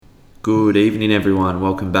Good evening, everyone.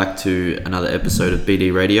 Welcome back to another episode of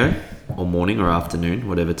BD Radio, or morning or afternoon,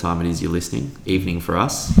 whatever time it is you're listening. Evening for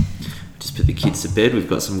us. Just put the kids to bed. We've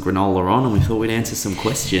got some granola on, and we thought we'd answer some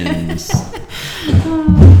questions.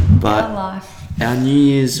 But our New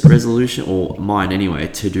Year's resolution, or mine anyway,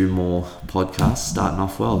 to do more podcasts, starting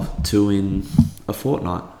off well. 2 in a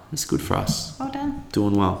fortnight. That's good for us. Well done.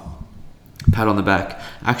 Doing well. Pat on the back.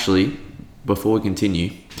 Actually, before we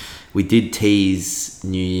continue, we did tease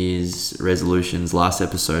New Year's resolutions last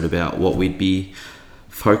episode about what we'd be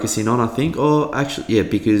focusing on, I think. Or actually, yeah,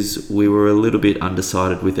 because we were a little bit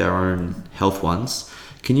undecided with our own health ones.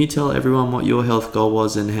 Can you tell everyone what your health goal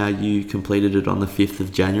was and how you completed it on the 5th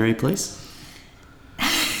of January, please?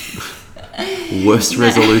 Worst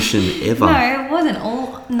resolution ever. No, it wasn't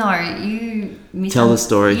all. No, you Tell the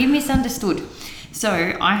story. You misunderstood.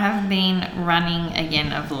 So I have been running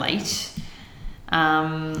again of late.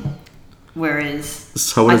 Whereas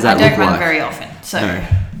So what does that I don't look run like? very often. So, No.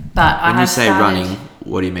 but I When have you say started, running,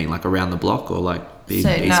 what do you mean? Like around the block or like be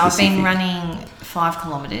I've been specific? running 5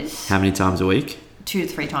 kilometers, How many times a week? 2 to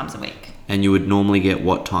 3 times a week. And you would normally get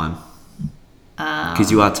what time? Because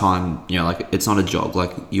you are time, like it's not a jog.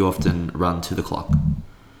 Like you often run to the clock.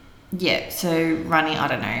 Yeah, so running, I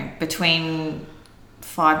don't know, between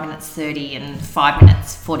 5 minutes 30 and 5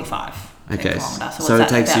 minutes 45. per Okay, kilometre. so it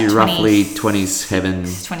what's takes that, you about roughly 20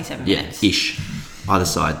 27 minutes. ish, either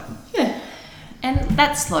side. Yeah, and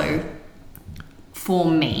that's slow for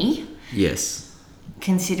me, Yes.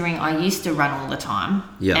 considering I used to run all the time,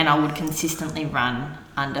 Yeah. and I would consistently run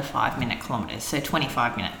under 5-minute kilometres, so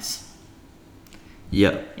 25 minutes.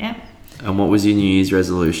 Yep. Yeah, And what was your New Year's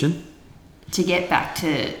resolution? to get back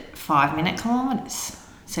to 5-minute kilometres,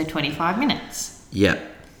 so 25 minutes. Yep.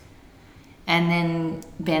 And then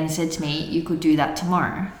Ben said to me, you could do that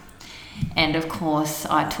tomorrow. And of course,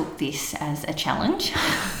 I took this as a challenge.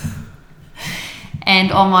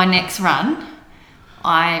 And on my next run,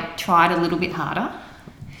 I tried a little bit harder.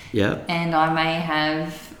 Yep. And I may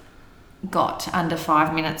have got under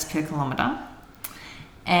 5 minutes per kilometre.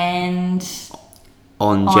 And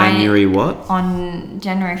On January what? on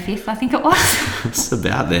January 5th, I think it was. It's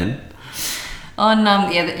about then.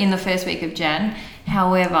 In the first week of Jan.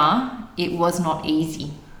 However, it was not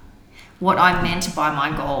easy. What I meant by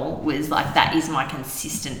my goal was like, that is my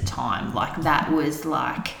consistent time. Like that was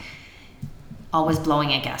like, I was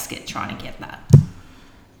blowing a gasket trying to get that.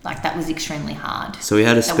 Like that was extremely hard. So we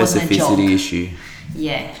had a That wasn't a jog. specificity issue.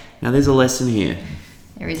 Yeah, Now there's a lesson here.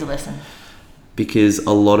 there is a lesson. Because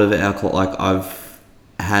a lot of I've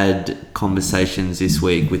had conversations this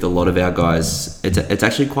week with a lot of our guys. It's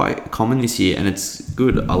actually quite common this year, and it's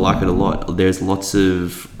good. I like it a lot. There's lots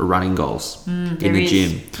of running goals in the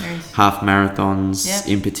gym, There is. half marathons Yep.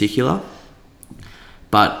 in particular.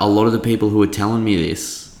 But a lot of the people who are telling me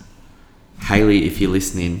this, Hayley, if you're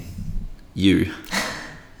listening, you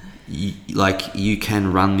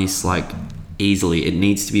can run this like easily. It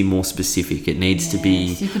needs to be more specific. It needs to be.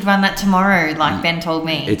 Yes, you could run that tomorrow, like Ben told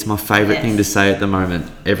me. It's my favourite Yes. thing to say at the moment.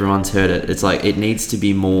 Everyone's heard it. It's like it needs to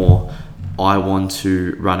be more, I want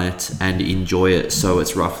to run it and enjoy it, so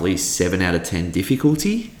it's roughly 7 out of 10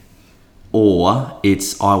 difficulty, or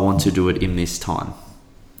it's I want to do it in this time.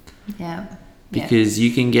 Yeah. Because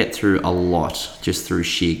you can get through a lot just through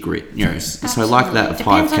sheer grit. So like that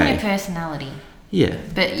Depends on your 5K. personality. Yeah.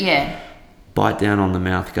 But yeah, Bite down on the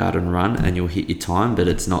mouth guard and run and you'll hit your time, but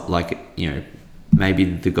it's not like, maybe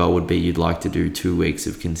the goal would be you'd like to do 2 weeks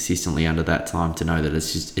of consistently under that time to know that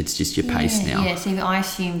it's just your pace now. Yeah, see, I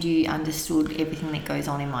assumed you understood everything that goes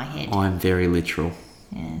on in my head. I'm very literal.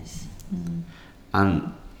 Yes.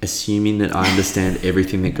 I'm assuming that I understand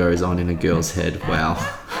everything that goes on in a girl's head. Wow.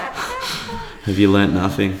 Have you learnt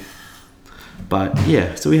nothing? But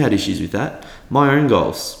yeah, so we had issues with that. My own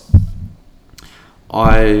goals.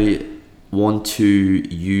 I want to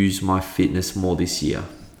use my fitness more this year.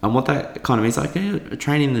 And what that kind of means, like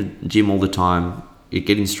training in the gym all the time, you're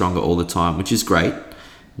getting stronger all the time, which is great.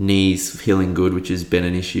 Knees feeling good, which has been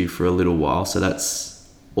an issue for a little while. So that's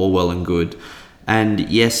all well and good. And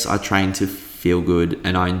yes, I train to feel good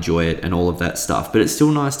and I enjoy it and all of that stuff. But it's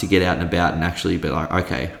still nice to get out and about and actually be like,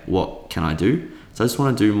 okay, what can I do? So I just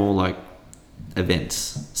want to do more like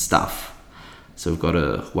events stuff. So we've got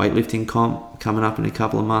a weightlifting comp coming up in a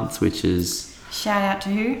couple of months, which is Shout out to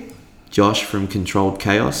who? Josh from Controlled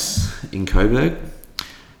Chaos in Coburg.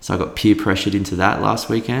 So I got peer pressured into that last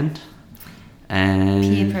weekend. And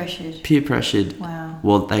Peer pressured. Peer pressured. Wow.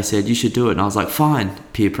 Well, they said you should do it, and I was like, fine.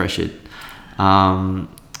 Peer pressured. And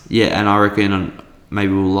I reckon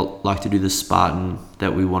maybe we'll like to do the Spartan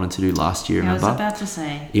that we wanted to do last year. I was Remember? about to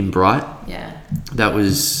say. In Bright. Yeah. That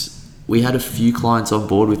was we had a few clients on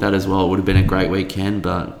board with that as well. It would have been a great weekend,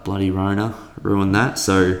 but bloody Rona ruined that.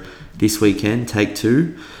 So this weekend, take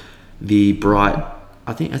 2, the Bright.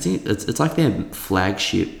 I think it's like their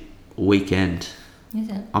flagship weekend. Is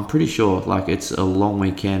it? I'm pretty sure. Like, it's a long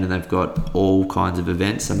weekend and they've got all kinds of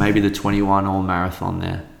events. So maybe the 21 or marathon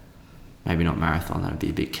there. Maybe not marathon. That'd be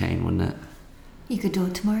a bit keen, wouldn't it? You could do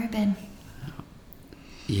it tomorrow, Ben.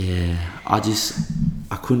 Yeah, I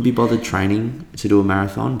couldn't be bothered training to do a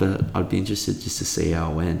marathon, but I'd be interested just to see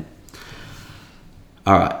how it went.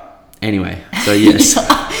 All right. Anyway, so yes.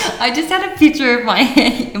 I just had a picture of my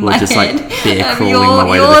head. We're just like bear crawling my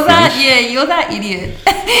way to the finish. Yeah, you're that idiot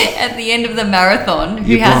at the end of the marathon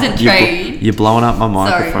who hasn't trained. You're blowing up my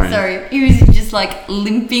microphone. Sorry. He was just like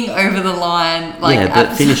limping over the line. Like, yeah,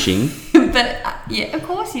 but finishing. But yeah, of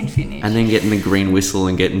course he'd finish. And then getting the green whistle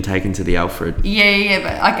and getting taken to the Alfred. Yeah,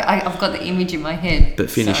 but I've got the image in my head. But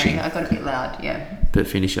finishing. Sorry, I got a bit loud, yeah. But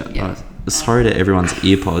finish it. Yeah. Right. Sorry to everyone's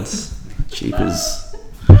earpods. Cheapers.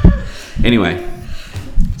 Anyway,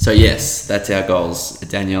 so yes, that's our goals.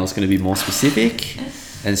 Danielle's going to be more specific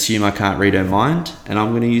and assume I can't read her mind, and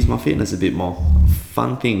I'm going to use my fitness a bit more.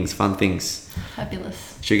 Fun things. Fabulous.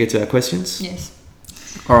 Should we get to our questions? Yes.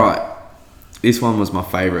 All right. This one was my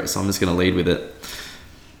favourite, so I'm just going to lead with it.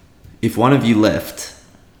 If one of you left,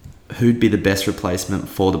 who'd be the best replacement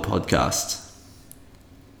for the podcast?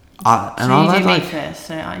 So you do me first.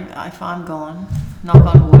 So if I'm gone, knock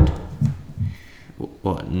on wood.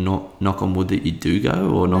 What? Knock on wood that you do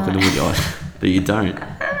go, or knock on wood that you don't?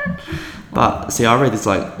 But see, I read this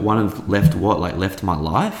like one of left what? Like left my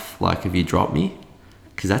life? Like have you dropped me?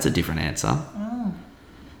 Because that's a different answer. Oh.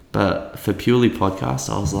 But for purely podcast,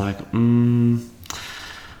 I was like,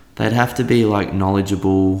 they'd have to be like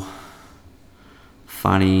knowledgeable,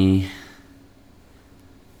 funny,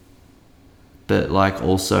 but like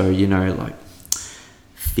also, you know, like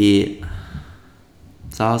fit.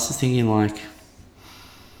 So I was just thinking like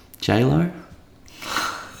J-Lo.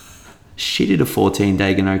 She did a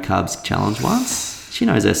 14-day no carbs challenge once. She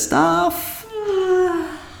knows her stuff.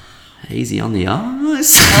 Easy on the eyes.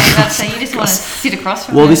 I was about to say, you just want to sit across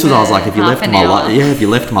from well, her. this was, I was like, have you left my life? life? Yeah, have you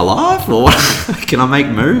left my life? Or what? Can I make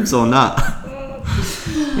moves or not?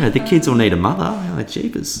 You know, the kids will need a mother. You know,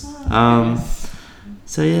 jeepers.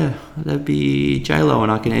 So yeah, that'd be J-Lo,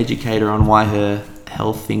 and I can educate her on why her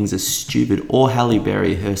health things are stupid. Or Halle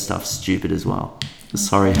Berry, her stuff's stupid as well.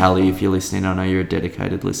 Sorry, Halle, if you're listening. I know you're a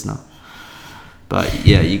dedicated listener. But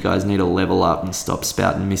yeah, you guys need to level up and stop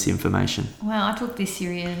spouting misinformation. Well, I took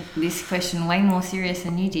this question way more serious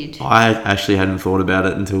than you did. I actually hadn't thought about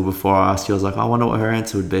it until before I asked you. I was like, I wonder what her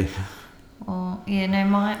answer would be. Well, yeah, no,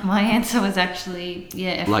 my answer was actually,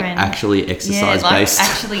 a like friend. Actually exercise-based. Yeah,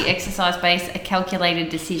 like actually exercise-based, a calculated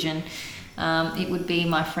decision. It would be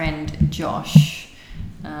my friend Josh,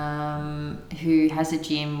 who has a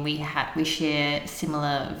gym. We share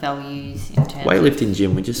similar values in terms weightlifting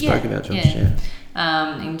gym. We just spoke about Josh. Yeah.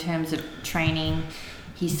 In terms of training,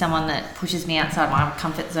 he's someone that pushes me outside my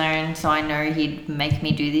comfort zone. So I know he'd make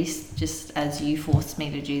me do this, just as you forced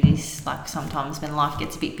me to do this. Like sometimes when life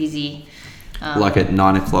gets a bit busy. Like at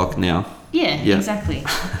 9 o'clock now. Yeah, exactly.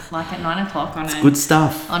 Like at 9 o'clock on good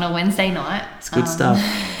stuff. On a Wednesday night. It's good stuff.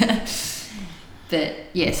 But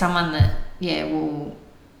yeah, someone that will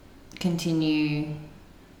continue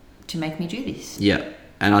to make me do this. Yeah,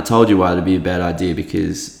 and I told you why it'd be a bad idea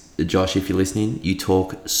because Josh, if you're listening, you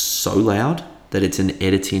talk so loud that it's an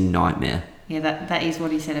editing nightmare. Yeah, that is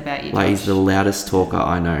what he said about you. Like Josh. he's the loudest talker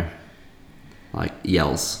I know. Like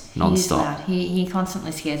yells non-stop. He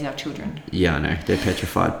constantly scares our children. Yeah, I know. They're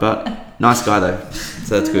petrified. But nice guy though.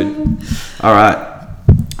 So that's good. All right.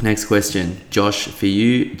 Next question. Josh, for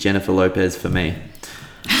you. Jennifer Lopez for me.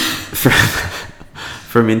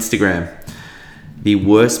 From Instagram. The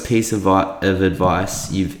worst piece of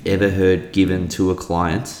advice you've ever heard given to a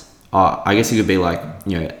client. I guess it could be like,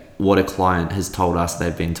 you know, what a client has told us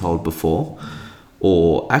they've been told before.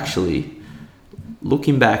 Or actually,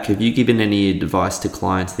 looking back, have you given any advice to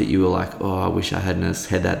clients that you were like, oh, I wish I hadn't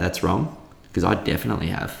said that, that's wrong? Because I definitely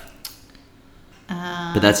have.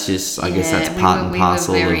 But that's just, I guess that's part and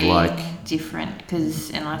parcel of like... different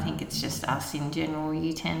and I think it's just us in general.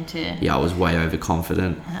 You tend to... Yeah, I was way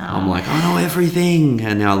overconfident. I'm like, I know everything.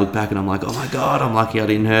 And now I look back and I'm like, oh my God, I'm lucky I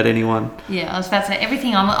didn't hurt anyone. Yeah, I was about to say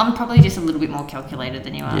everything. I'm probably just a little bit more calculated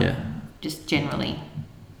than you are. Yeah. Just generally.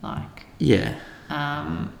 Like... Yeah.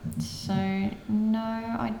 So, no,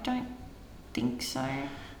 I don't think so.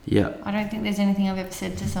 Yeah. I don't think there's anything I've ever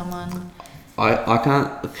said to someone I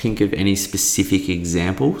can't think of any specific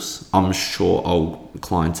examples. I'm sure old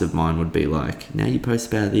clients of mine would be like, now you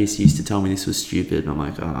post about this, you used to tell me this was stupid. And I'm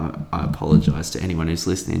like, oh, I apologize to anyone who's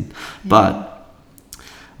listening. But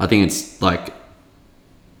I think it's like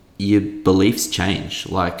your beliefs change.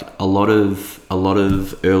 Like a lot of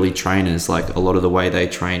early trainers, like a lot of the way they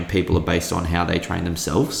train people are based on how they train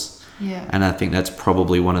themselves. Yeah. And I think that's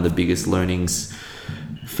probably one of the biggest learnings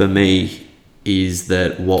for me, is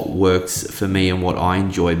that what works for me and what I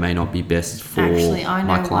enjoy may not be best for Actually, I know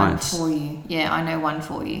my clients. one for you. Yeah, I know one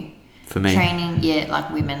for you. For me, Training,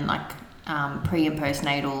 like women, like pre and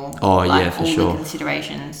postnatal. Oh, like yeah, for all sure. the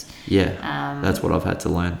considerations. yeah, that's what I've had to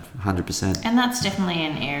learn, 100%. And that's definitely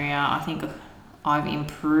an area I think I've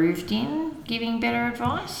improved in giving better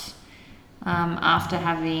advice after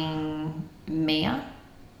having Mia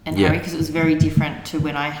and Yeah. Harry, because it was very different to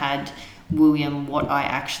when I had William, what I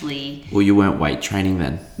actually... Well, you weren't weight training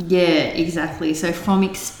then. Yeah, exactly. So from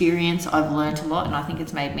experience, I've learned a lot, and I think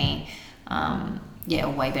it's made me, a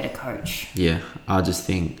way better coach. Yeah, I just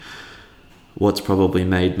think what's probably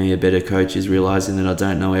made me a better coach is realizing that I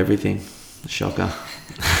don't know everything. Shocker.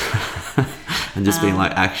 And just being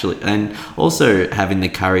like, actually, and also having the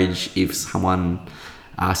courage if someone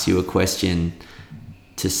asks you a question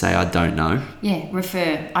to say, I don't know. Yeah,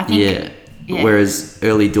 refer. I think... Yeah. Whereas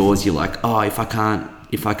early doors, you're like, oh, if I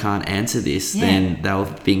can't answer this, then they'll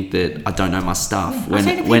think that I don't know my stuff. Yeah, I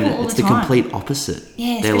say to When people all it's the the time. complete opposite.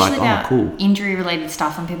 Yeah, they're especially like, about oh, cool. injury-related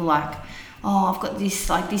stuff, and people are like, oh, I've got this,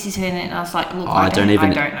 like, this is hurting, and I was like, look, Oh, I don't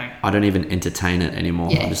know. I don't even entertain it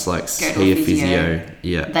anymore. Yeah. I'm just like, Go to see a a physio.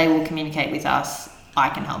 Yeah. They will communicate with us. I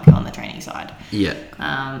can help you on the training side. Yeah.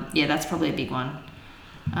 That's probably a big one.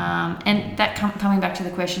 And that coming back to the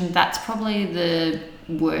question, that's probably the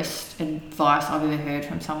worst advice I've ever heard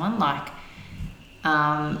from someone. Like,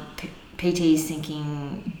 PTs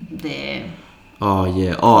thinking they're... Oh,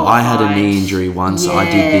 yeah. Oh, I had a knee injury once. I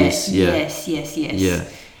did this. Yeah. Yes. Yeah.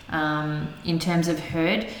 In terms of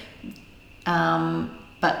herd.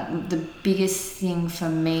 But the biggest thing for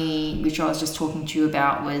me, which I was just talking to you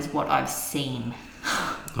about, was what I've seen.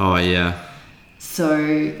 Oh, yeah.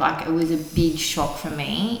 So, like, it was a big shock for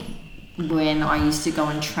me when I used to go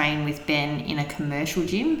and train with Ben in a commercial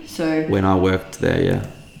gym. So When I worked there, yeah.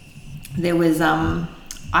 there was,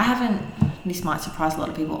 this might surprise a lot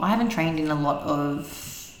of people, I haven't trained in a lot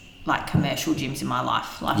of, like, commercial gyms in my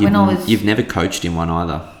life. Like, You've never coached in one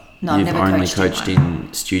either. No, I've You've never only coached in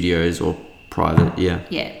in studios or private, yeah.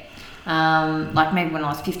 Yeah. Like maybe when I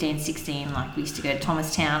was 15, 16, like we used to go to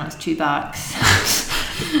Thomastown, it was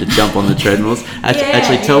 $2. The jump on the treadmills.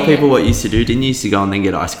 Actually, tell people what you used to do. Didn't you used to go and then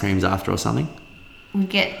get ice creams after or something? We'd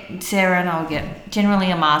get, Sarah and I would get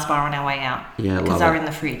generally a Mars bar on our way out. Yeah, because they're in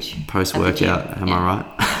the fridge. Post-workout, am I right?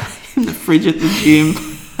 In the fridge at the gym.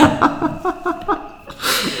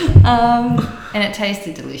 And it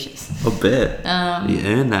tasted delicious. I bet. You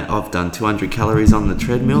earn that. I've done 200 calories on the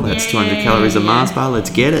treadmill. That's 200 calories a Mars bar. Let's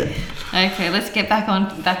get it. Okay, let's get back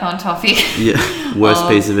on topic. Yeah. Worst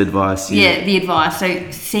piece of advice. Yeah, the advice. So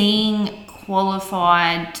seeing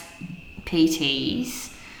qualified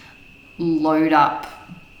PTs load up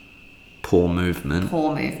poor movement.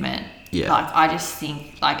 Yeah. Like, I just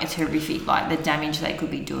think, like, it's horrific. Like, the damage they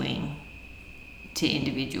could be doing to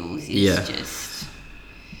individuals is just...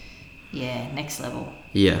 Yeah, next level.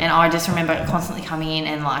 Yeah. And I just remember constantly coming in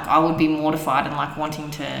and, like, I would be mortified and, like,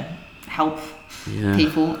 wanting to help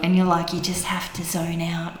people. And you're like, you just have to zone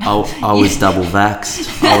out. I was double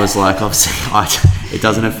vaxxed. I was like, obviously, it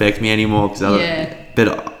doesn't affect me anymore.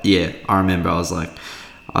 But I remember I was like,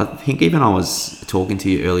 I think even I was talking to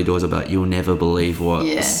you early doors about, you'll never believe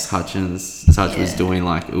what such and such was doing.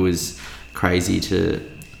 Like, it was crazy to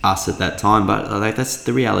us at that time. But, like, that's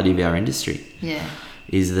the reality of our industry. Yeah.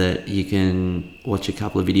 Is that you can watch a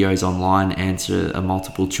couple of videos online, answer a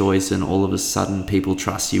multiple choice, and all of a sudden people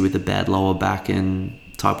trust you with a bad lower back and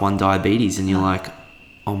type 1 diabetes, and you're like,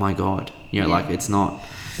 oh my God. You know, like, it's not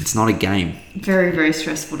a game. Very, very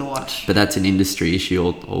stressful to watch. But that's an industry issue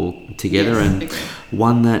all together, and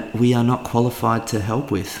one that we are not qualified to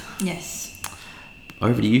help with. Yes.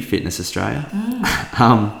 Over to you, Fitness Australia.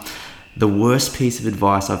 The worst piece of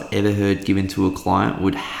advice I've ever heard given to a client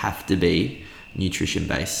would have to be nutrition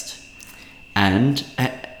based. And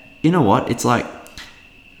you know what, it's like,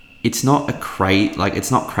 it's not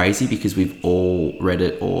crazy because we've all read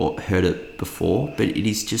it or heard it before, but it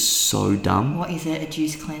is just so dumb. What is it, a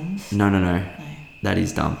juice cleanse? No. That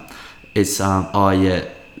is dumb. It's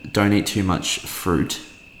don't eat too much fruit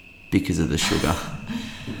because of the sugar.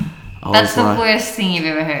 That's the worst thing you've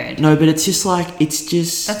ever heard. No, but it's just that's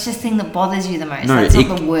just the thing that bothers you the most. No, that's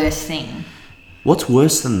not the worst thing. What's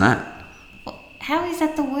worse than that? How is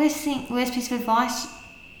that the worst piece of advice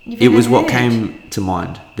you've It ever was what heard? came to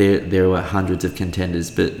mind. There were hundreds of contenders,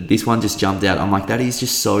 but this one just jumped out. I'm like, that is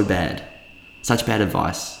just so bad. Such bad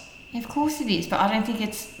advice. Of course it is, but I don't think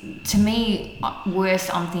it's, to me, worse.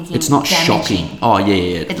 I'm thinking It's not damaging. shocking. Oh,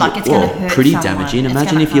 yeah. It's like it's gonna hurt pretty someone. damaging. It's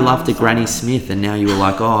Imagine gonna if you harm loved a Granny someone. Smith and now you were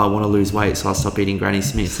like, oh, I want to lose weight, so I'll stop eating Granny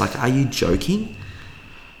Smiths. Like, are you joking?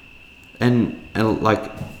 And like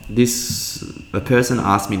a person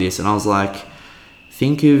asked me this, and I was like,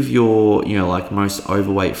 think of your, like most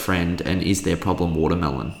overweight friend, and is their problem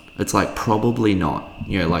watermelon? It's like, probably not.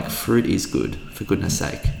 Like fruit is good, for goodness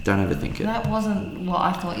sake. Don't overthink it. That wasn't what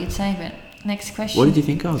I thought you'd say, but next question. What did you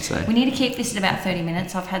think I would say? We need to keep this at about 30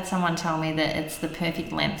 minutes. I've had someone tell me that it's the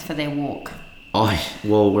perfect length for their walk. Oh,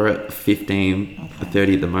 well, we're at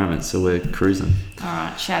 15:30 at the moment, so we're cruising. All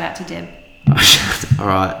right, shout out to Deb. All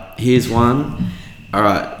right, here's one. All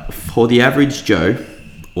right, for the average Joe,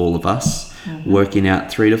 all of us, working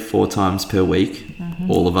out 3 to 4 times per week,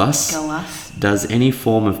 all of us, Go us. does any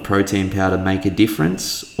form of protein powder make a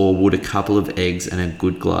difference, or would a couple of eggs and a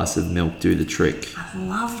good glass of milk do the trick? I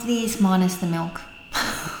love this minus the milk.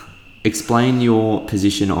 Explain your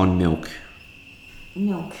position on milk.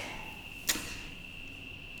 Milk.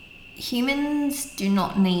 Humans do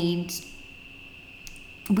not need...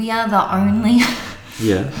 We are the only...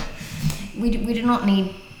 Yeah, we do not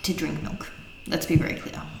need to drink milk. Let's be very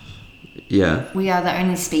clear. yeah. We are the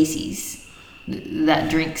only species that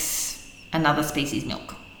drinks another species'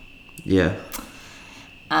 milk. Yeah.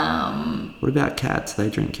 What about cats? They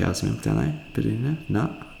drink cow's milk, don't they? But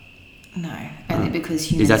no. No, only because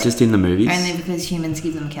humans... Is that just in the movies? Only because humans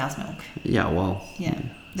give them cow's milk. Yeah, well. Yeah.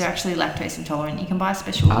 They're actually lactose intolerant. You can buy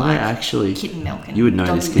special Are they actually? kitten milk. And You would know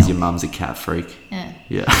doggy this because your milk. mum's a cat freak. Yeah.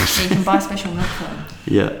 Yeah. So you can buy special milk for them.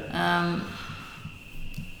 Yeah.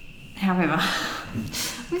 However,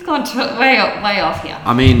 we've gone way off here.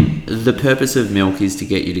 I mean, the purpose of milk is to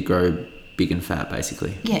get you to grow big and fat,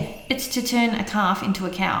 basically. Yeah, it's to turn a calf into a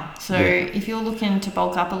cow. So Yeah. if you're looking to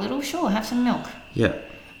bulk up a little, sure, have some milk. Yeah.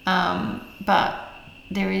 But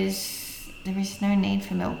there is no need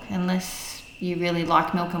for milk unless you really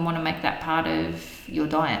like milk and want to make that part of your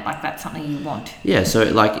diet. Like that's something you want. Yeah, so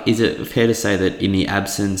like, is it fair to say that in the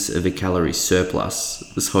absence of a calorie surplus,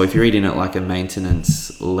 so if you're eating at like a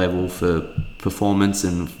maintenance level for performance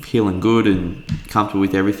and feeling good and comfortable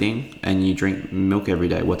with everything, and you drink milk every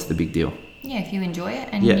day, what's the big deal? Yeah, if you enjoy it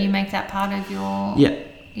and Yeah. you make that part of your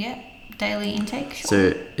daily intake. Sure.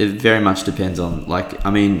 So it very much depends on, like,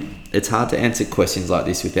 I mean, it's hard to answer questions like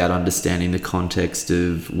this without understanding the context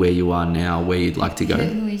of where you are now, where you'd like to go.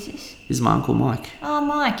 Who is this? This is my Uncle Mike. Oh,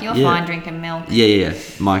 Mike, you're Yeah. fine drinking milk. Yeah.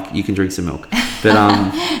 Mike, you can drink some milk.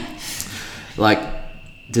 But, like,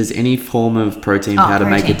 does any form of protein powder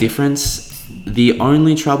make a protein. difference? The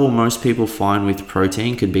only trouble most people find with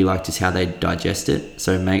protein could be, like, just how they digest it.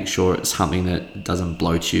 So make sure it's something that doesn't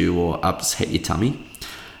bloat you or upset your tummy.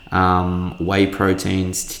 Whey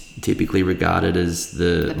protein's typically regarded as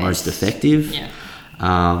the most best. effective. Yeah.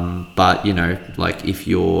 But like if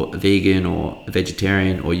you're vegan or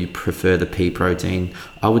vegetarian or you prefer the pea protein,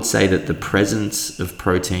 I would say that the presence of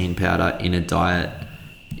protein powder in a diet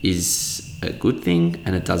is a good thing,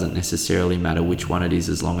 and it doesn't necessarily matter which one it is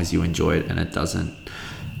as long as you enjoy it and it doesn't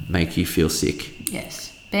make you feel sick. Yes.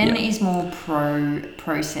 Ben Yeah. is more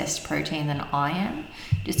processed protein than I am,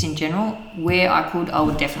 just in general. Where I could, I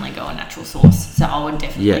would definitely go a natural source. So I would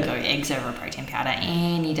definitely go eggs over protein powder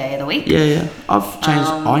any day of the week. Yeah. I've changed.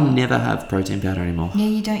 I never have protein powder anymore. Yeah,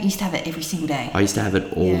 you don't used to have it every single day. I used to have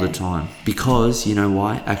it all the time because, you know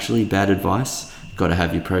why? Actually, bad advice. Got to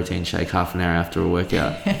have your protein shake half an hour after a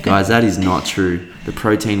workout. Guys, that is not true. The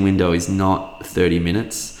protein window is not 30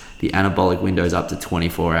 minutes. The anabolic window is up to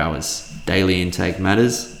 24 hours. Daily intake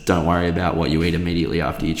matters. Don't worry about what you eat immediately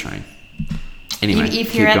after you train. Anyway, If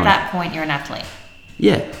keep you're at going. that point, you're an athlete.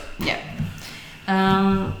 Yeah. Yeah.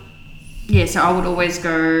 So I would always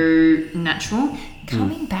go natural.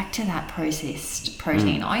 Coming back to that processed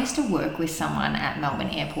protein, I used to work with someone at Melbourne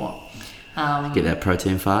Airport. Get that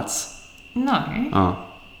protein farts. No. Oh.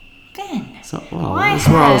 Ben. So, well, I that's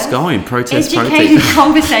where I was have going. Protest educated protein.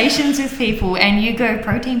 conversations with people, and you go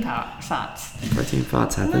protein farts. Protein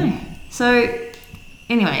farts happen. No. So,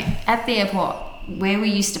 anyway, at the airport where we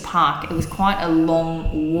used to park, it was quite a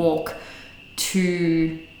long walk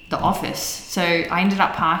to the office. So I ended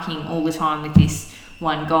up parking all the time with this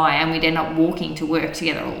one guy, and we'd end up walking to work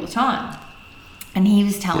together all the time. And he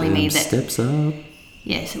was telling me that steps up.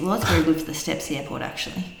 yes, it was very good for the steps, the airport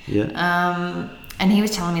actually. Yeah. And he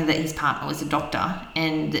was telling me that his partner was a doctor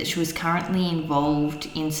and that she was currently involved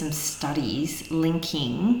in some studies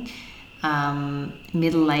linking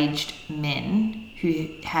middle-aged men who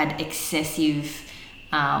had excessive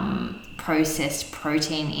processed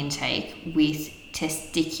protein intake with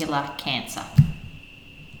testicular cancer.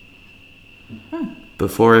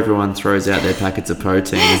 Before everyone throws out their packets of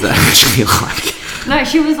protein, is that actually like... No,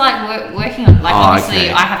 she was like working on, like, obviously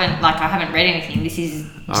okay. I haven't read anything. This is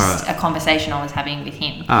just a conversation I was having with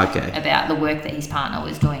him about the work that his partner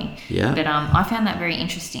was doing. Yeah. But I found that very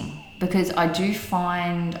interesting because I do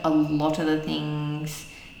find a lot of the things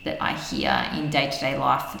that I hear in day-to-day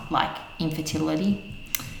life, like infertility,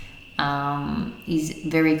 is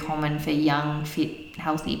very common for young, fit,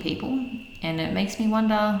 healthy people. And it makes me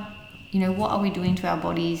wonder, what are we doing to our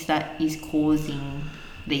bodies that is causing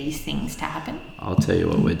these things to happen? I'll tell you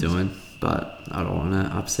what we're doing, but I don't want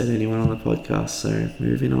to upset anyone on the podcast, so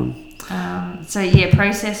moving on.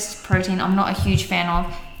 Processed protein, I'm not a huge fan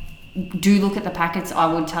of. Do look at the packets.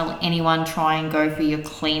 I would tell anyone, try and go for your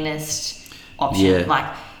cleanest option.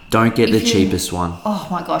 Yeah. Don't get the cheapest one. Oh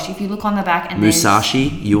my gosh, if you look on the back and Musashi,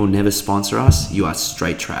 you will never sponsor us. You are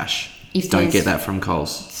straight trash. Don't get that from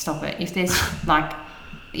Coles. Stop it. If there's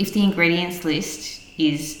if the ingredients list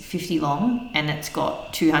is 50 long and it's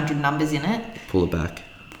got 200 numbers in it, pull it back.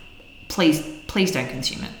 Please don't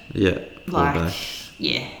consume it. Yeah, pull it back.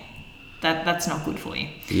 Yeah, that's not good for you.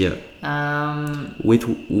 Yeah.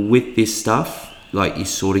 With this stuff, like, you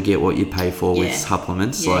sort of get what you pay for with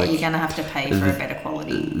supplements. Yeah, like, you're gonna have to pay for a better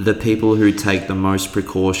quality. The people who take the most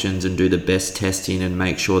precautions and do the best testing and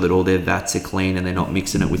make sure that all their vats are clean and they're not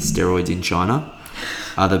mixing it with steroids in China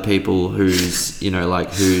are the people whose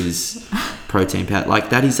protein powder, like,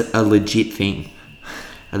 that is a legit thing,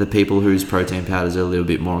 are the people whose protein powders are a little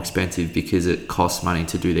bit more expensive because it costs money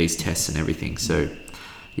to do these tests and everything. So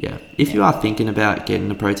yeah, if you are thinking about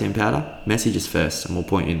getting a protein powder, message us first and we'll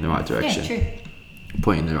point you in the right direction. Yeah, true.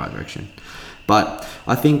 Point in the right direction. But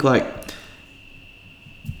I think, like,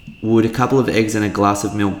 would a couple of eggs and a glass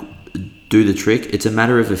of milk do the trick? It's a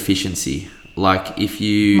matter of efficiency. Like, if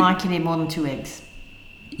you... Mike, you need more than 2 eggs.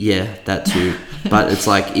 Yeah, that too. But it's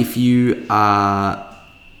like, if you are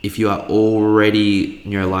already,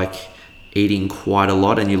 eating quite a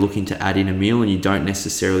lot and you're looking to add in a meal and you don't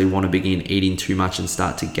necessarily want to begin eating too much and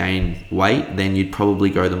start to gain weight, then you'd probably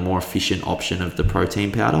go the more efficient option of the protein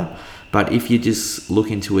powder. But if you're just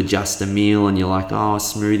looking to adjust a meal and you're like,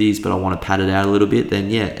 smoothies, but I want to pad it out a little bit, then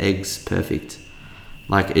yeah, eggs, perfect.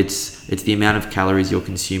 Like, it's the amount of calories you're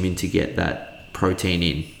consuming to get that protein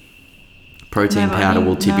in. Protein powder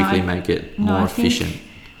will typically make it more efficient.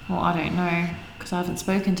 I don't know, because I haven't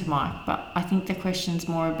spoken to Mike, but I think the question's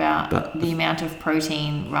more about the amount of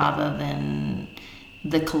protein rather than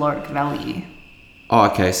the caloric value. Oh,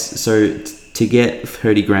 okay. So to get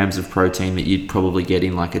 30 grams of protein that you'd probably get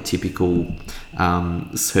in like a typical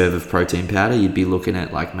serve of protein powder, you'd be looking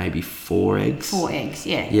at like maybe 4 eggs. 4 eggs,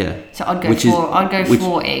 yeah. Yeah. So I'd go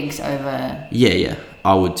 4 eggs over. Yeah.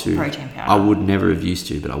 I would too. Protein powder. I would never have used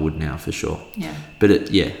to, but I would now for sure. Yeah.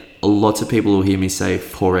 But lots of people will hear me say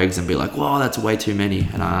 4 eggs and be like, "Wow, that's way too many."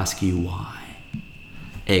 And I ask you why.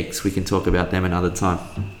 Eggs. We can talk about them another time.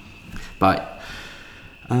 But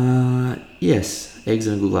yes, eggs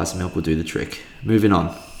and a good glass of milk will do the trick. Moving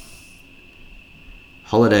on.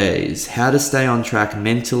 Holidays. How to stay on track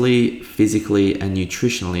mentally, physically, and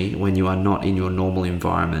nutritionally when you are not in your normal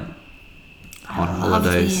environment. On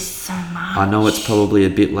holidays. Love this so much. I know it's probably a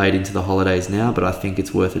bit late into the holidays now, but I think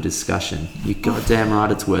it's worth a discussion. You're goddamn right,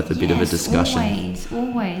 it's worth a bit of a discussion.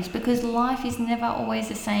 Always, because life is never always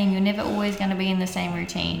the same. You're never always going to be in the same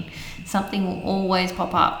routine. Something will always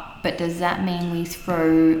pop up. But does that mean we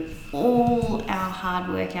throw all our hard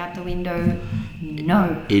work out the window?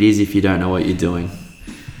 No. It is if you don't know what you're doing.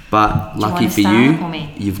 But lucky for you,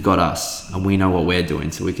 you've got us, and we know what we're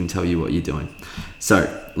doing, so we can tell you what you're doing. So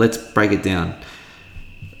let's break it down.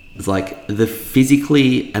 It's like the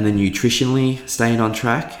physically and the nutritionally staying on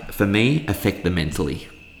track for me affect the mentally.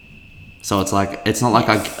 So it's not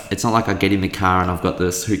like I get in the car and I've got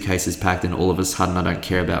the suitcases packed and all of a sudden I don't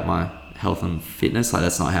care about my health and fitness. Like,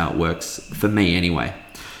 that's not how it works for me anyway.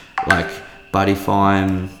 But if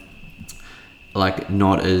I'm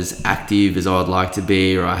not as active as I would like to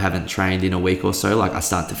be, or I haven't trained in a week or so, I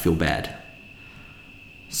start to feel bad.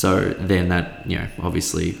 So then that,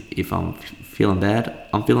 obviously if I'm feeling bad,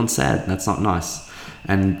 I'm feeling sad. That's not nice.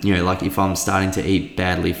 And, if I'm starting to eat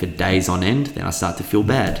badly for days on end, then I start to feel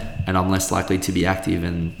bad and I'm less likely to be active,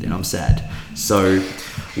 and then I'm sad. So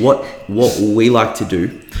what we like to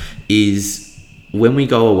do is when we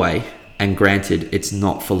go away, and granted, it's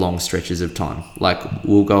not for long stretches of time.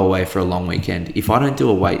 We'll go away for a long weekend. If I don't do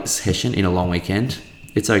a weight session in a long weekend,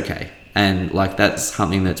 it's okay. And like that's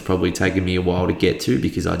something that's probably taken me a while to get to,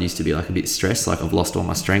 because I used to be like a bit stressed, like I've lost all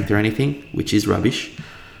my strength or anything, which is rubbish.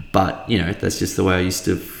 But you know, that's just the way I used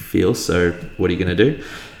to feel. So what are you going to do?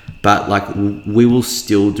 But like we will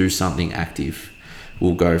still do something active.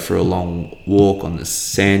 We'll go for a long walk on the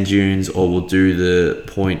sand dunes, or we'll do the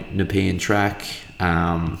Point Nepean track,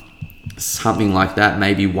 something like that,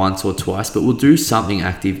 maybe once or twice. But we'll do something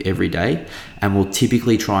active every day, and we'll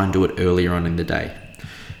typically try and do it earlier on in the day.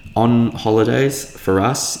 On holidays, for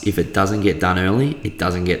us, if it doesn't get done early, it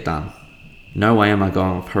doesn't get done. No way am I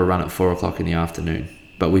going for a run at 4 o'clock in the afternoon,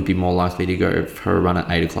 but we'd be more likely to go for a run at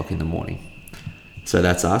 8 o'clock in the morning. So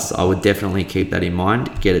that's us. I would definitely keep that in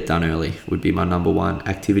mind. Get it done early would be my number one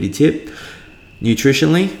activity tip.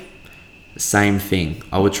 Nutritionally, same thing.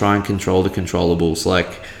 I would try and control the controllables.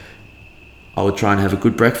 Like, I would try and have a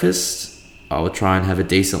good breakfast. I would try and have a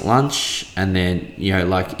decent lunch. And then, you know,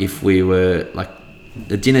 like if we were like,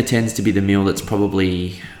 the dinner tends to be the meal that's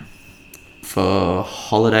probably, for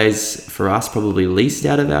holidays for us, probably least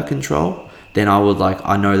out of our control. Then I would like,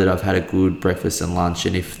 I know that I've had a good breakfast and lunch,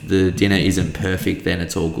 and if the dinner isn't perfect, then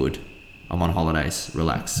it's all good. I'm on holidays,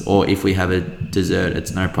 relax. Or if we have a dessert,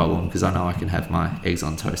 it's no problem, because I know I can have my eggs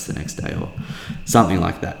on toast the next day or something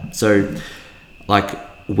like that. So like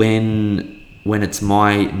when it's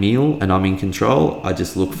my meal and I'm in control, I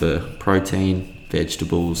just look for protein,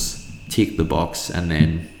 vegetables, tick the box, and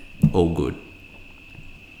then all good.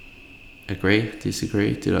 Agree?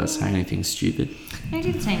 Disagree? Did I say anything stupid? I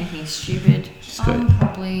didn't say anything stupid. I'm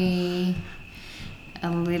probably a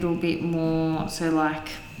little bit more, so like,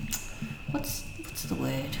 what's the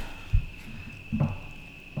word?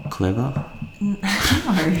 Clever? No.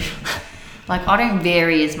 Like, I don't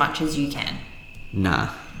vary as much as you can.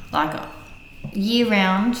 Nah. Like, year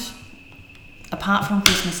round, apart from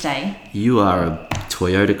Christmas Day. You are a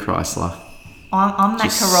Toyota Chrysler. I'm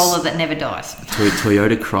that Corolla that never dies.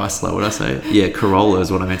 Toyota Chrysler, what did I say? Yeah, Corolla is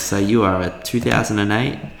what I meant to say. You are a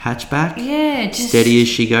 2008 hatchback. Yeah, just steady as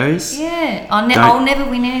she goes. Yeah, I'll never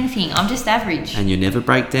win anything. I'm just average. And you never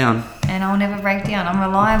break down. And I'll never break down. I'm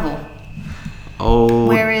reliable. Oh,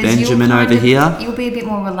 whereas Benjamin over here. You'll be a bit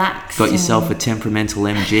more relaxed. Got yourself a temperamental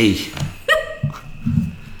MG.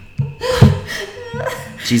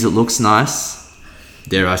 Geez, it looks nice.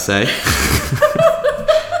 Dare I say.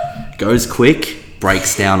 Goes quick,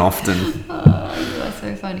 breaks down often. Oh, you are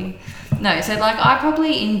so funny. No, so like I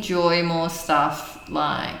probably enjoy more stuff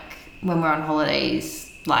like when we're on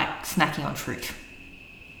holidays, like snacking on fruit.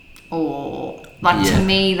 Or like to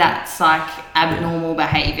me that's like abnormal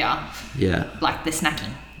behaviour. Yeah. Like the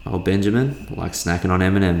snacking. Oh, Benjamin, like snacking on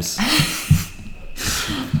M&Ms.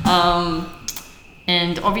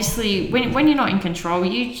 And obviously when you're not in control,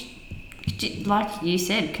 you, like you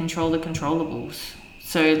said, control the controllables.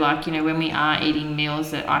 So, like, you know, when we are eating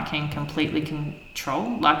meals that I can completely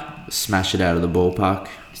control, like... Smash it out of the ballpark.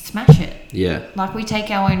 Smash it. Yeah. Like, we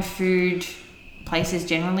take our own food places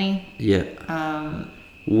generally. Yeah.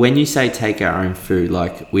 When you say take our own food,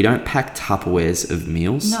 like, we don't pack Tupperwares of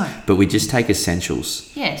meals. No. But we just take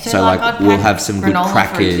essentials. Yeah. So like we'll have some good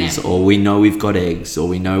crackers, or we know we've got eggs, or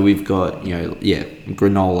we know we've got, you know,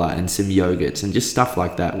 granola and some yogurts and just stuff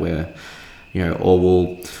like that where, you know, or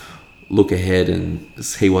we'll... look ahead and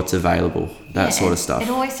see what's available, that sort of stuff. It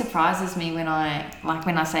always surprises me when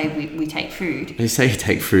I say we take food. When you say you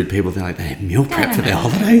take food, people think like they meal prep for their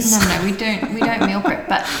holidays. No, we don't meal prep.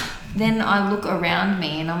 But then I look around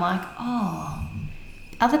me and I'm like, oh,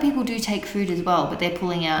 other people do take food as well, but they're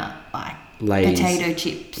pulling out like Lay's, potato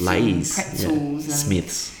chips, Lay's, and pretzels, and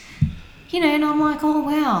Smiths. You know, and I'm like, oh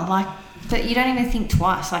wow, like, but you don't even think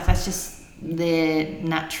twice. Like that's just their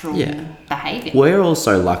natural behaviour. We're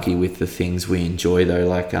also lucky with the things we enjoy though,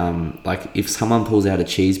 like if someone pulls out a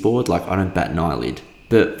cheese board, like I don't bat an eyelid.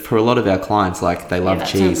 But for a lot of our clients, like they love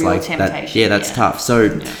cheese, like that. Yeah, that's tough.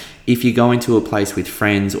 So if you go into a place with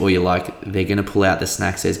friends, or you're like they're going to pull out the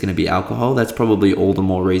snacks, there's going to be alcohol. That's probably all the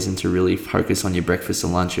more reason to really focus on your breakfast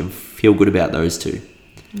and lunch and feel good about those two.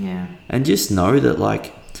 Yeah. And just know that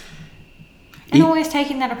like. And always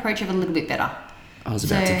taking that approach of a little bit better. I was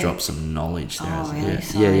about to drop some knowledge there. Oh, really?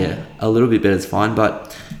 Sorry. Yeah. A little bit better is fine,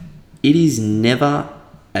 but it is never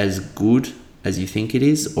as good as you think it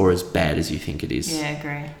is or as bad as you think it is. Yeah, I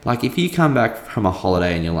agree. Like if you come back from a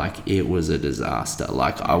holiday and you're like, it was a disaster.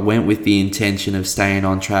 Like I went with the intention of staying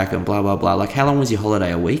on track and blah, blah, blah. Like how long was your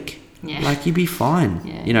holiday? A week? Yeah. Like you'd be fine.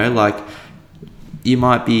 Yeah. You know, like you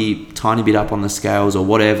might be a tiny bit up on the scales or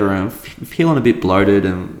whatever and feeling a bit bloated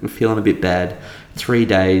and feeling a bit bad. 3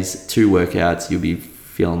 days, 2 workouts, you'll be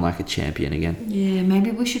feeling like a champion again. Yeah,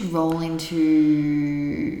 maybe we should roll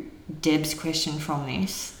into Deb's question from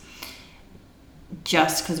this. What is the best way to stay in shape? And what are some tips for people who are struggling? So, like, I think, you know, we talked about, like, the 3 days, 2 workouts. You will be feeling like a champion again. Yeah, maybe we should roll into Deb's question from this. What is the best way to stay in shape? And what are some tips for people who are struggling?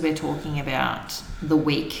 just because we're talking about the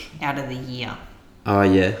week out of the year. Oh,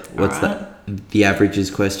 yeah. What's Alright. that? The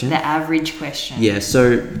averages question? The average question. Yeah,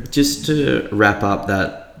 so just to wrap up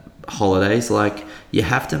that holidays, like, you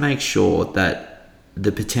have to make sure that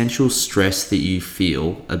the potential stress that you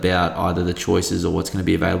feel about either the choices or what's going to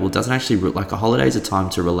be available doesn't actually, like, a holiday is a time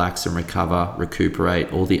to relax and recover,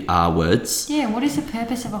 recuperate, all the R words. Yeah, what is the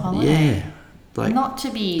purpose of a holiday? Yeah, like, Not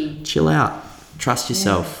to be... chill out, trust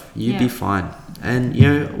yourself, you'd Yeah. be fine. And, you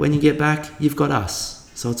know, when you get back, you've got us,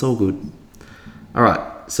 so it's all good. All right,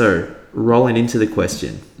 so rolling into the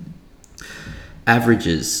question.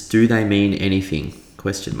 Averages, do they mean anything?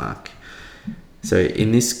 Question mark. So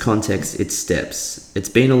in this context, it's steps. It's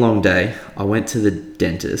been a long day. I went to the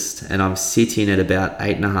dentist and I'm sitting at about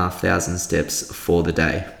 8,500 steps for the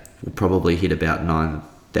day. We'll probably hit about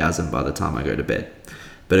 9,000 by the time I go to bed.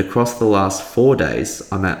 But across the last 4 days,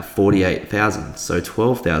 I'm at 48,000, so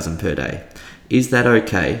 12,000 per day. Is that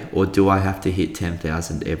okay, or do I have to hit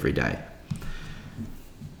 10,000 every day?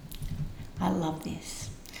 I love this.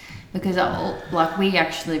 Because we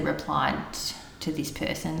actually replied to this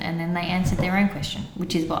person and then they answered their own question,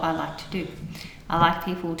 which is what I like to do. I like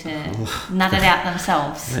people to nut it out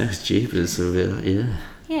themselves. That's jeepers, yeah.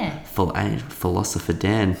 Yeah. Philosopher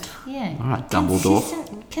Dan. Yeah. All right,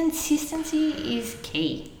 Dumbledore. Consistency is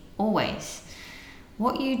key, always.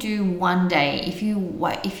 What you do one day, if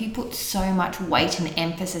you put so much weight and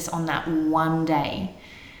emphasis on that one day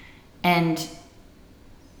and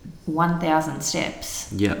 1,000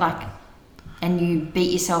 steps, Yeah. and you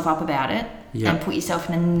beat yourself up about it Yeah. and put yourself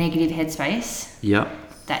in a negative headspace, Yep.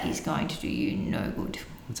 that is going to do you no good.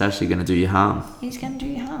 It's actually going to do you harm. It's going to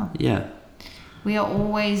do you harm. Yeah. We are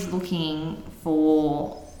always looking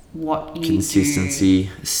for what you Consistency, do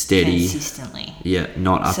steady. consistently. Yeah,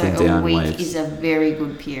 not up So and down a week waves. is a very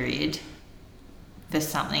good period for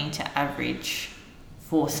something to average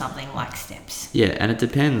for something like steps. Yeah, and it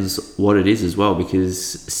depends what it is as well, because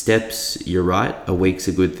steps, you're right, a week's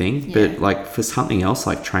a good thing, Yeah. but like for something else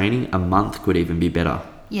like training, a month could even be better.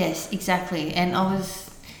 Yes, exactly. And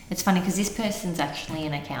it's funny because this person's actually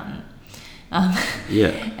an accountant.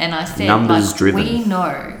 Yeah. And I said, Numbers driven.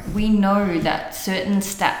 we know that certain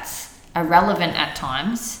stats are relevant at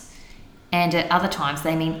times, and at other times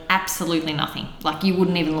they mean absolutely nothing. Like you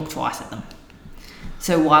wouldn't even look twice at them.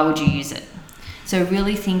 So why would you use it? So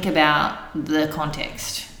really think about the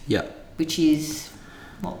context, Yeah. which is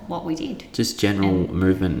what we did. Just general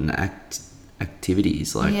movement and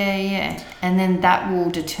activities. Like, Yeah. And then that will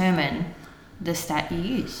determine the stat you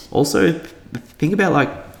use. also think about like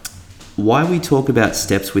why we talk about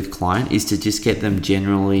steps with client is to just get them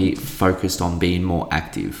generally focused on being more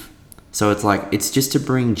active. So it's just to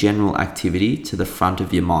bring general activity to the front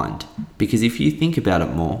of your mind, because if you think about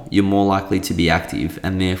it more, you're more likely to be active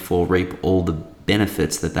and therefore reap all the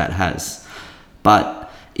benefits that has.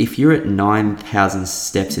 But if you're at 9,000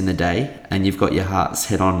 steps in the day and you've got your heart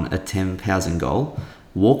set on a 10,000 goal,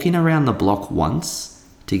 walking around the block once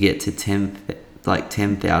to get to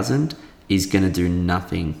 10,000 is going to do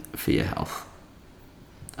nothing for your health,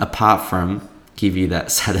 apart from give you that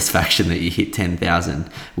satisfaction that you hit 10,000,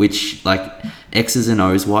 which like X's and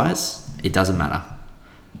O's wise, it doesn't matter.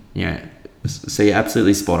 You know, so you're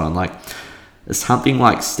absolutely spot on. Like something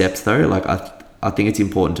like steps though, like I think it's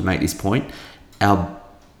important to make this point. Our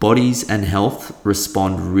bodies and health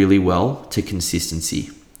respond really well to consistency.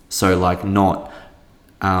 So like not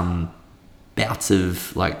bouts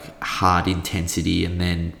of like hard intensity and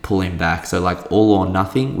then pulling back. So like all or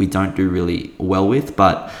nothing, we don't do really well with,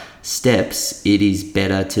 but steps, it is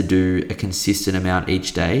better to do a consistent amount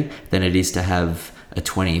each day than it is to have a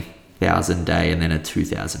 20,000 day and then a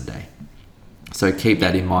 2,000 day. So keep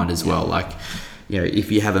that in mind as well. Like, you know,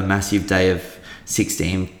 if you have a massive day of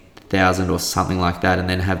 16,000 or something like that, and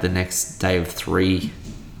then have the next day of 3,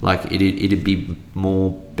 like it'd be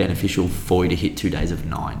more beneficial for you to hit 2 days of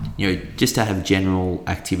 9. You know, just to have general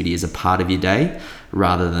activity as a part of your day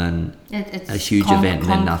rather than It's a huge event and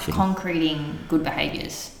then nothing. Concreting good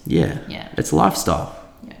behaviours. Yeah. It's lifestyle.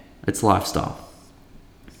 Yeah. It's lifestyle.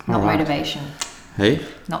 Not Alright. motivation. Hey,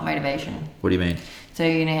 Not motivation. what do you mean? So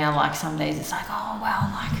you know how like some days it's like, oh wow,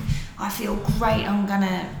 like I feel great. I'm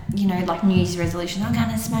gonna, you know, like New Year's resolution. I'm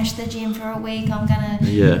gonna smash the gym for a week. I'm gonna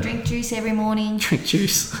drink juice every morning. Drink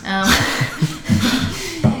juice. And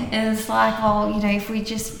it's like, well, you know, if we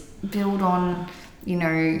just build on, you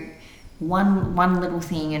know, one little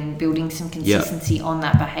thing and building some consistency on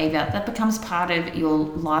that behavior, that becomes part of your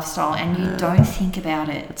lifestyle, and you don't think about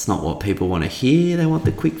it. It's not what people want to hear. They want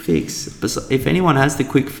the quick fix. But if anyone has the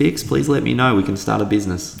quick fix, please let me know. We can start a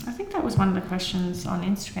business. I think that was one of the questions on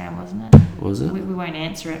Instagram, wasn't it? Was it? We won't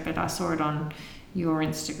answer it, but I saw it on your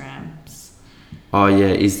Instagrams. Oh yeah,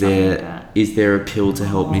 is Something like there that. a pill to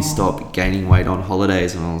help me stop gaining weight on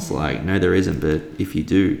holidays? And I was like, no, there isn't. But if you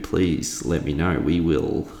do, please let me know. We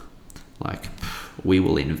will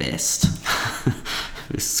invest.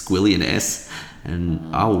 Squillionaires,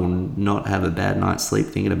 and I will not have a bad night's sleep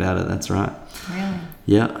thinking about it. That's right. Really?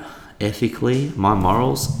 Yeah. Ethically, my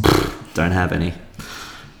morals don't have any.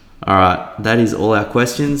 All right, that is all our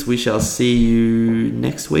questions. We shall see you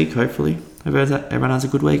next week, hopefully. Hope everyone has a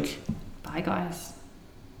good week. Bye, guys.